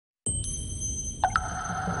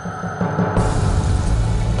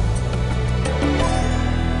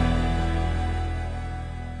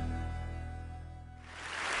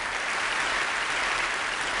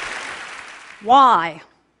Why?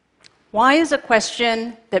 Why is a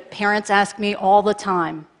question that parents ask me all the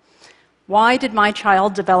time. Why did my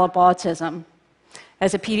child develop autism?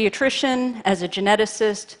 As a pediatrician, as a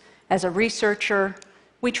geneticist, as a researcher,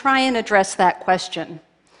 we try and address that question.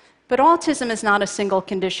 But autism is not a single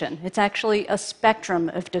condition. It's actually a spectrum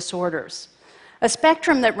of disorders. A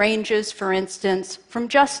spectrum that ranges, for instance, from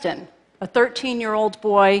Justin, a 13-year-old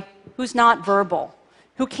boy who's not verbal,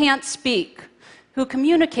 who can't speak, who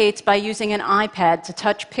communicates by using an iPad to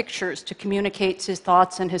touch pictures to communicate his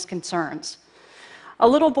thoughts and his concerns. A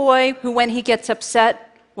little boy who, when he gets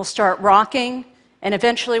upset, will start rocking, and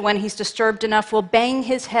eventually, when he's disturbed enough, will bang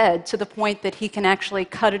his head to the point that he can actually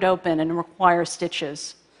cut it open and require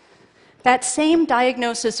stitches. That same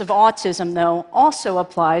diagnosis of autism, though, also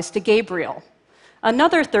applies to Gabriel,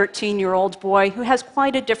 another 13-year-old boy who has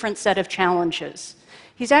quite a different set of challenges.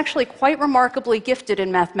 He's actually quite remarkably gifted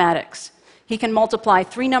in mathematics. He can multiply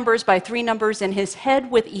 3 numbers by 3 numbers in his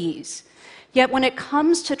head with ease. Yet when it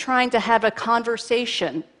comes to trying to have a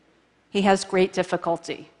conversation, he has great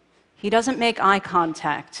difficulty. He doesn't make eye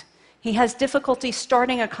contact. He has difficulty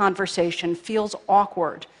starting a conversation, feels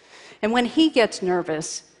awkward. And when he gets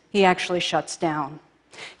nervous, he actually shuts down.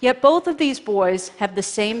 Yet both of these boys have the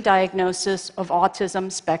same diagnosis of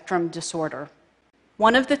autism spectrum disorder.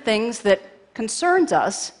 One of the things that concerns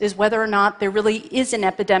us is whether or not there really is an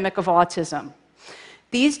epidemic of autism.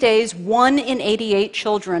 These days, 1 in 88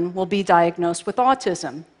 children will be diagnosed with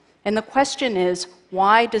autism. And the question is,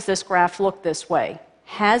 why does this graph look this way?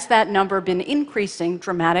 Has that number been increasing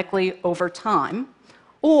dramatically over time?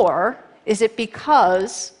 Or is it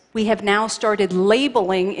because we have now started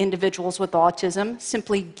labeling individuals with autism,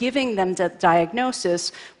 simply giving them the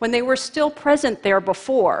diagnosis when they were still present there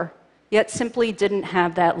before, yet simply didn't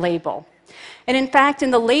have that label? And in fact,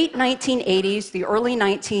 in the late 1980s, the early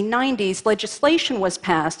 1990s, legislation was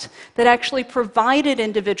passed that actually provided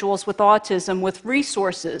individuals with autism with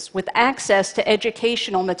resources, with access to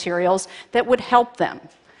educational materials that would help them.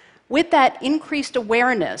 With that increased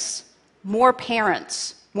awareness, more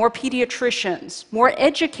parents, more pediatricians, more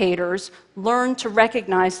educators learned to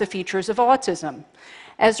recognize the features of autism.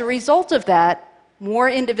 As a result of that, more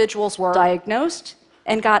individuals were diagnosed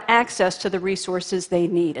and got access to the resources they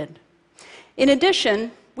needed. In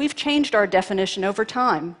addition, we've changed our definition over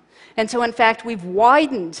time. And so, in fact, we've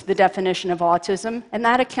widened the definition of autism, and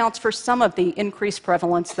that accounts for some of the increased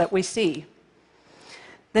prevalence that we see.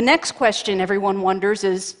 The next question everyone wonders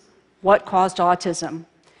is, what caused autism?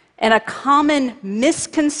 And a common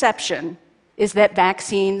misconception is that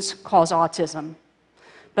vaccines cause autism.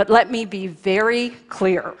 But let me be very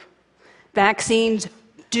clear. Vaccines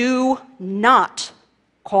do not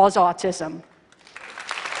cause autism.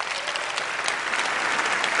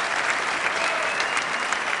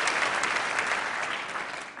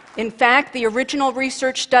 In fact, the original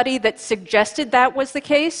research study that suggested that was the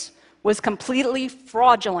case was completely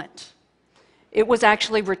fraudulent. It was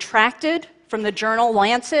actually retracted from the journal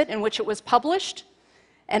Lancet in which it was published,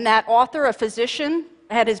 and that author, a physician,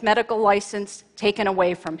 had his medical license taken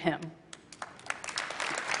away from him.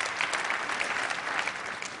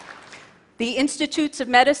 The Institutes of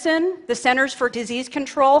Medicine, the Centers for Disease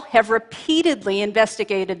Control, have repeatedly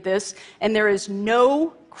investigated this, and there is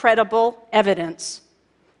no credible evidence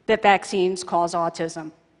that vaccines cause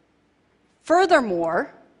autism.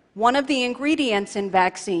 Furthermore, one of the ingredients in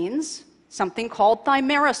vaccines, something called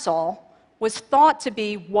thimerosal, was thought to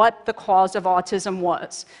be what the cause of autism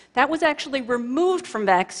was. That was actually removed from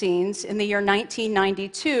vaccines in the year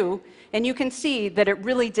 1992, and you can see that it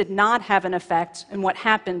really did not have an effect in what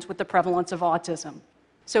happened with the prevalence of autism.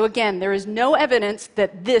 So again, there is no evidence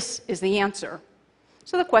that this is the answer.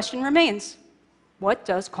 So the question remains, what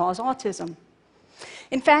does cause autism?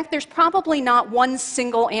 In fact, there's probably not one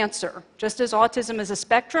single answer. Just as autism is a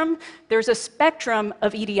spectrum, there's a spectrum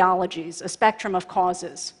of etiologies, a spectrum of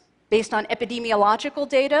causes. Based on epidemiological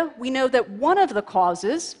data, we know that one of the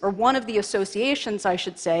causes, or one of the associations, I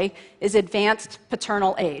should say, is advanced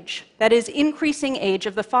paternal age. That is, increasing age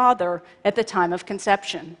of the father at the time of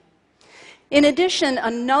conception. In addition,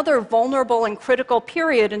 another vulnerable and critical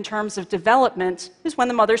period in terms of development is when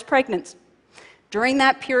the mother's pregnant. During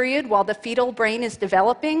that period, while the fetal brain is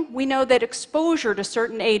developing, we know that exposure to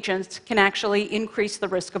certain agents can actually increase the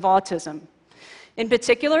risk of autism. In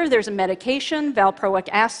particular, there's a medication, valproic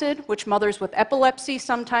acid, which mothers with epilepsy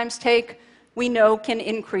sometimes take, we know can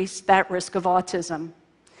increase that risk of autism.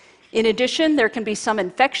 In addition, there can be some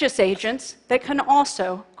infectious agents that can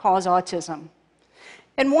also cause autism.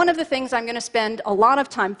 And one of the things I'm going to spend a lot of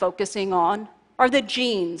time focusing on are the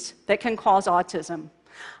genes that can cause autism.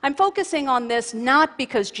 I'm focusing on this not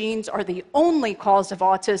because genes are the only cause of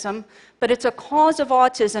autism, but it's a cause of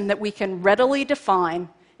autism that we can readily define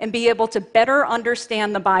and be able to better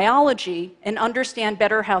understand the biology and understand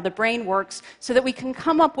better how the brain works so that we can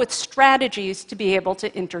come up with strategies to be able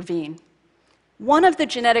to intervene. One of the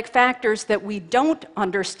genetic factors that we don't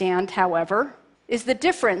understand, however, is the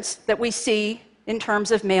difference that we see in terms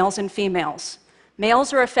of males and females.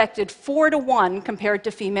 Males are affected 4-to-1 compared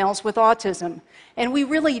to females with autism, and we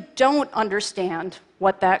really don't understand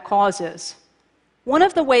what that causes. One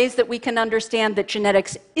of the ways that we can understand that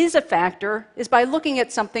genetics is a factor is by looking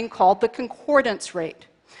at something called the concordance rate.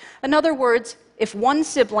 In other words, if one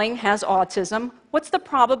sibling has autism, what's the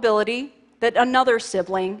probability that another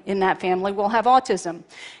sibling in that family will have autism?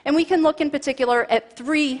 And we can look in particular at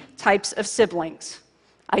 3 types of siblings.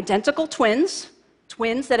 Identical twins,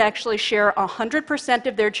 twins that actually share 100%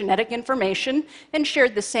 of their genetic information and share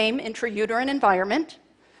the same intrauterine environment,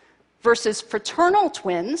 versus fraternal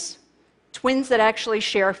twins, twins that actually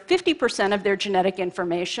share 50% of their genetic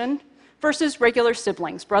information, versus regular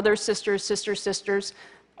siblings, brothers, sisters, sisters,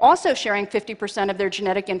 also sharing 50% of their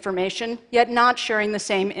genetic information, yet not sharing the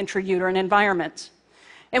same intrauterine environment.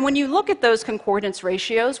 And when you look at those concordance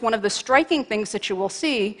ratios, one of the striking things that you will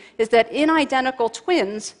see is that in identical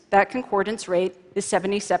twins, that concordance rate is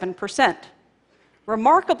 77%.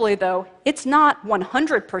 Remarkably, though, it's not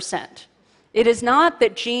 100%. It is not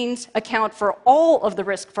that genes account for all of the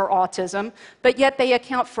risk for autism, but yet they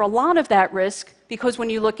account for a lot of that risk because when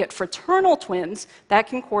you look at fraternal twins, that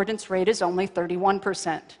concordance rate is only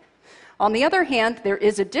 31%. On the other hand, there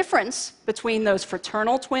is a difference between those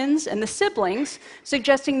fraternal twins and the siblings,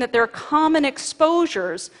 suggesting that there are common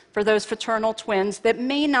exposures for those fraternal twins that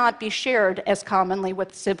may not be shared as commonly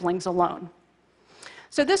with siblings alone.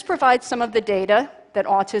 So this provides some of the data that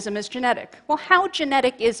autism is genetic. Well, how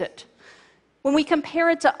genetic is it? When we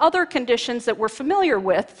compare it to other conditions that we're familiar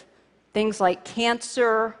with, things like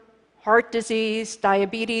cancer, heart disease,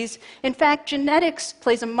 diabetes, in fact, genetics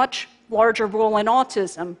plays a much larger role in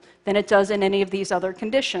autism than it does in any of these other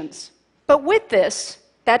conditions. But with this,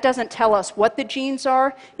 that doesn't tell us what the genes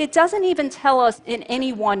are. It doesn't even tell us in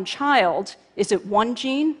any one child, is it one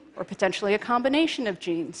gene or potentially a combination of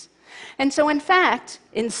genes? And so in fact,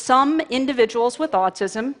 in some individuals with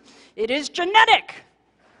autism, it is genetic.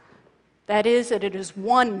 That is, that it is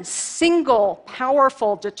one single,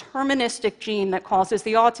 powerful, deterministic gene that causes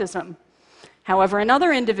the autism. However, in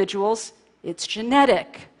other individuals, it's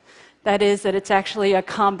genetic. That is, that it's actually a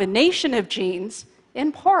combination of genes,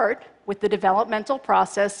 in part with the developmental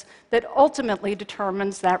process that ultimately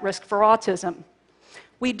determines that risk for autism.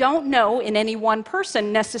 We don't know in any one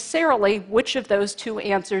person necessarily which of those 2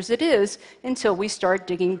 answers it is until we start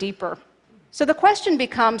digging deeper. So the question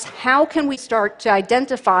becomes, how can we start to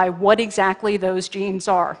identify what exactly those genes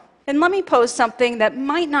are? And let me pose something that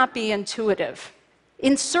might not be intuitive.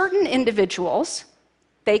 In certain individuals,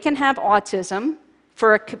 they can have autism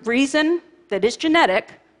for a reason that is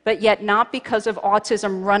genetic, but yet not because of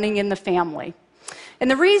autism running in the family.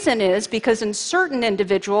 And the reason is because in certain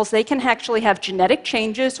individuals, they can actually have genetic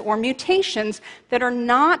changes or mutations that are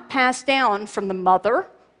not passed down from the mother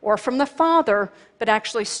or from the father, but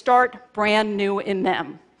actually start brand new in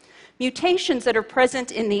them. Mutations that are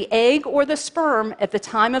present in the egg or the sperm at the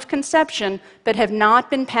time of conception, but have not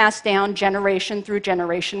been passed down generation through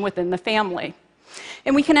generation within the family.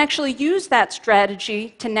 And we can actually use that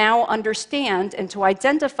strategy to now understand and to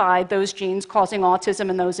identify those genes causing autism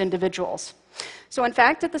in those individuals. So in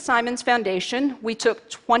fact, at the Simons Foundation, we took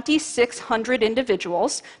 2,600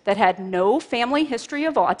 individuals that had no family history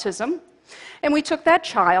of autism, and we took that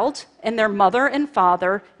child and their mother and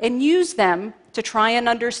father and used them to try and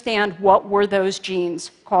understand what were those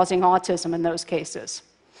genes causing autism in those cases.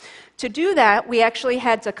 To do that, we actually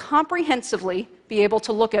had to comprehensively be able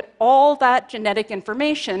to look at all that genetic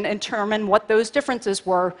information and determine what those differences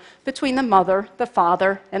were between the mother, the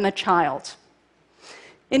father, and the child.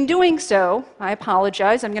 In doing so, I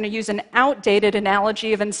apologize, I'm going to use an outdated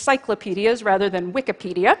analogy of encyclopedias rather than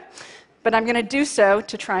Wikipedia, but I'm going to do so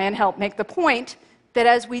to try and help make the point that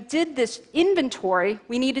as we did this inventory,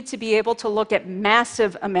 we needed to be able to look at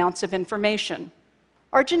massive amounts of information.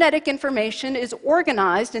 Our genetic information is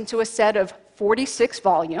organized into a set of 46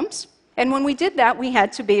 volumes, and when we did that, we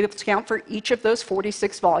had to be able to count for each of those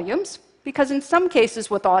 46 volumes, because in some cases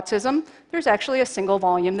with autism, there's actually a single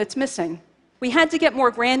volume that's missing. We had to get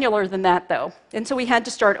more granular than that, though, and so we had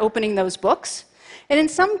to start opening those books, and in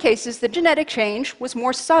some cases, the genetic change was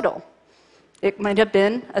more subtle. It might have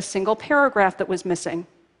been a single paragraph that was missing.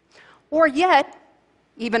 Or yet,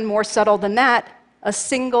 even more subtle than that, a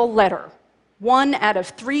single letter. 1 out of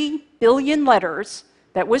 3 billion letters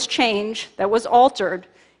that was changed, that was altered,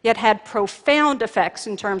 yet had profound effects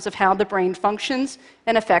in terms of how the brain functions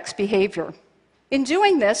and affects behavior. In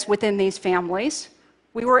doing this within these families,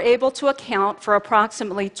 we were able to account for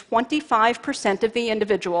approximately 25% of the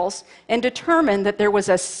individuals and determine that there was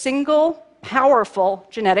a single powerful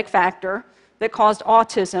genetic factor that caused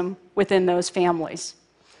autism within those families.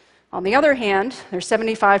 On the other hand, there's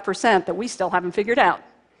 75% that we still haven't figured out.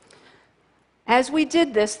 As we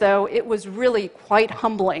did this, though, it was really quite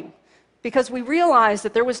humbling because we realized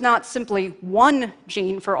that there was not simply one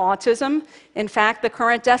gene for autism. In fact, the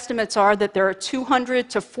current estimates are that there are 200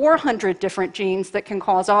 to 400 different genes that can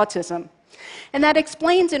cause autism. And that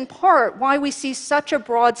explains in part why we see such a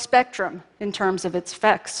broad spectrum in terms of its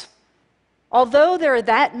effects. Although there are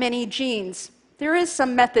that many genes, there is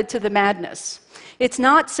some method to the madness. It's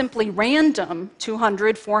not simply random,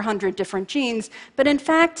 200, 400 different genes, but in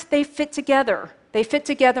fact, they fit together. They fit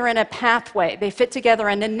together in a pathway. They fit together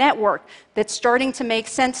in a network that's starting to make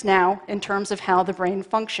sense now in terms of how the brain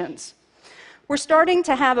functions. We're starting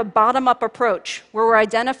to have a bottom-up approach where we're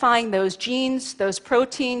identifying those genes, those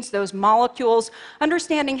proteins, those molecules,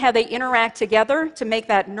 understanding how they interact together to make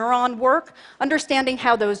that neuron work, understanding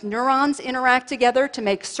how those neurons interact together to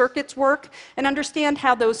make circuits work, and understand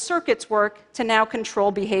how those circuits work to now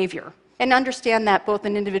control behavior. And understand that both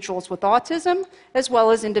in individuals with autism as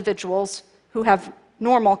well as individuals who have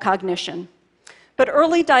normal cognition. But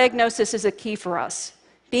early diagnosis is a key for us.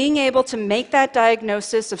 Being able to make that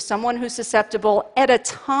diagnosis of someone who's susceptible at a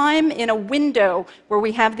time in a window where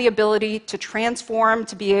we have the ability to transform,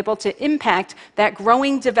 to be able to impact that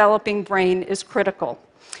growing, developing brain is critical.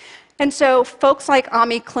 And so folks like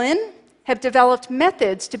Ami Klin have developed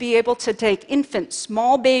methods to be able to take infants,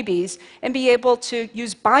 small babies, and be able to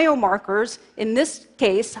use biomarkers, in this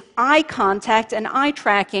case, eye contact and eye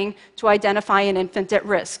tracking, to identify an infant at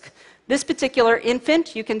risk. This particular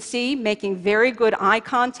infant, you can see, making very good eye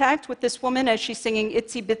contact with this woman as she's singing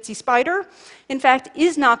Itsy Bitsy Spider, in fact,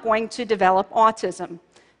 is not going to develop autism.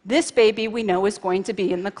 This baby, we know, is going to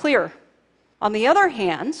be in the clear. On the other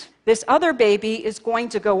hand, this other baby is going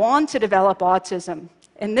to go on to develop autism.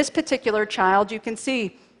 In this particular child, you can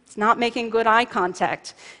see it's not making good eye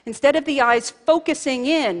contact. Instead of the eyes focusing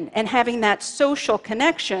in and having that social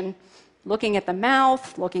connection, looking at the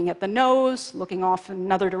mouth, looking at the nose, looking off in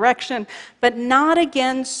another direction, but not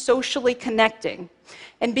again socially connecting.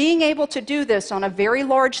 And being able to do this on a very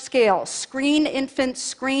large scale, screen infants,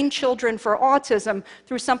 screen children for autism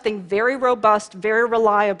through something very robust, very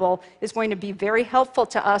reliable, is going to be very helpful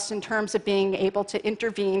to us in terms of being able to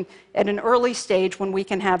intervene at an early stage when we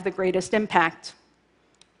can have the greatest impact.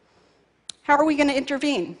 How are we going to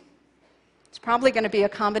intervene? It's probably going to be a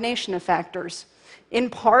combination of factors. In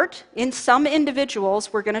part, in some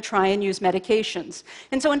individuals, we're going to try and use medications.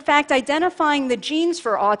 And so, in fact, identifying the genes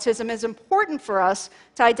for autism is important for us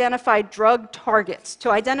to identify drug targets, to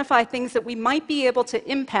identify things that we might be able to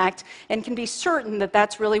impact and can be certain that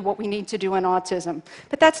that's really what we need to do in autism.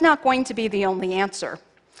 But that's not going to be the only answer.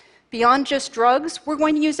 Beyond just drugs, we're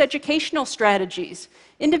going to use educational strategies.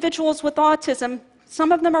 Individuals with autism,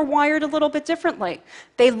 some of them are wired a little bit differently.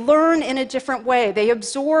 They learn in a different way. They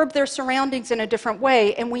absorb their surroundings in a different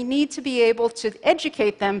way, and we need to be able to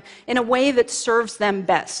educate them in a way that serves them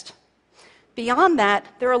best. Beyond that,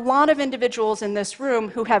 there are a lot of individuals in this room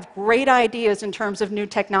who have great ideas in terms of new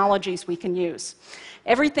technologies we can use.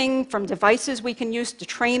 Everything from devices we can use to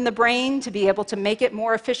train the brain to be able to make it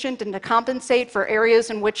more efficient and to compensate for areas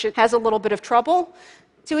in which it has a little bit of trouble,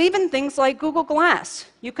 to even things like Google Glass.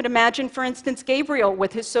 You could imagine, for instance, Gabriel,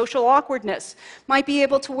 with his social awkwardness, might be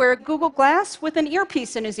able to wear Google Glass with an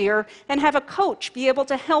earpiece in his ear and have a coach be able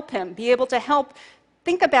to help him, be able to help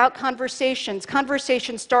think about conversations,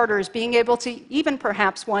 conversation starters, being able to even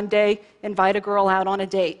perhaps one day invite a girl out on a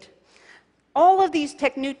date. All of these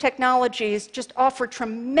new technologies just offer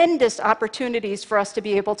tremendous opportunities for us to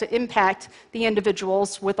be able to impact the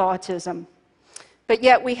individuals with autism. But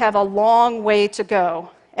yet we have a long way to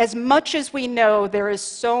go. As much as we know, there is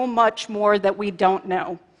so much more that we don't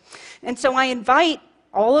know. And so I invite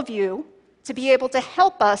all of you to be able to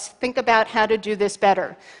help us think about how to do this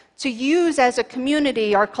better, to use as a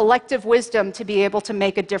community our collective wisdom to be able to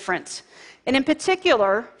make a difference. And in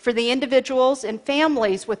particular, for the individuals and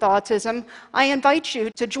families with autism, I invite you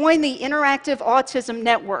to join the Interactive Autism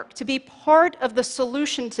Network, to be part of the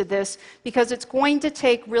solution to this, because it's going to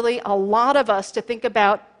take really a lot of us to think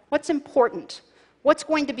about what's important, what's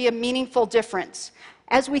going to be a meaningful difference.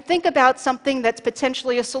 As we think about something that's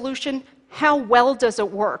potentially a solution, how well does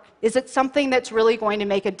it work? Is it something that's really going to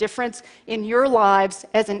make a difference in your lives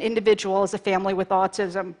as an individual, as a family with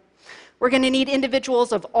autism? We're going to need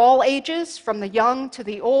individuals of all ages, from the young to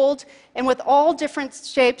the old, and with all different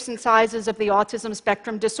shapes and sizes of the autism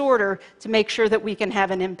spectrum disorder to make sure that we can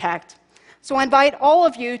have an impact. So I invite all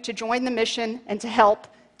of you to join the mission and to help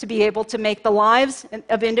to be able to make the lives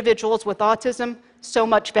of individuals with autism so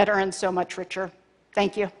much better and so much richer.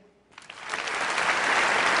 Thank you.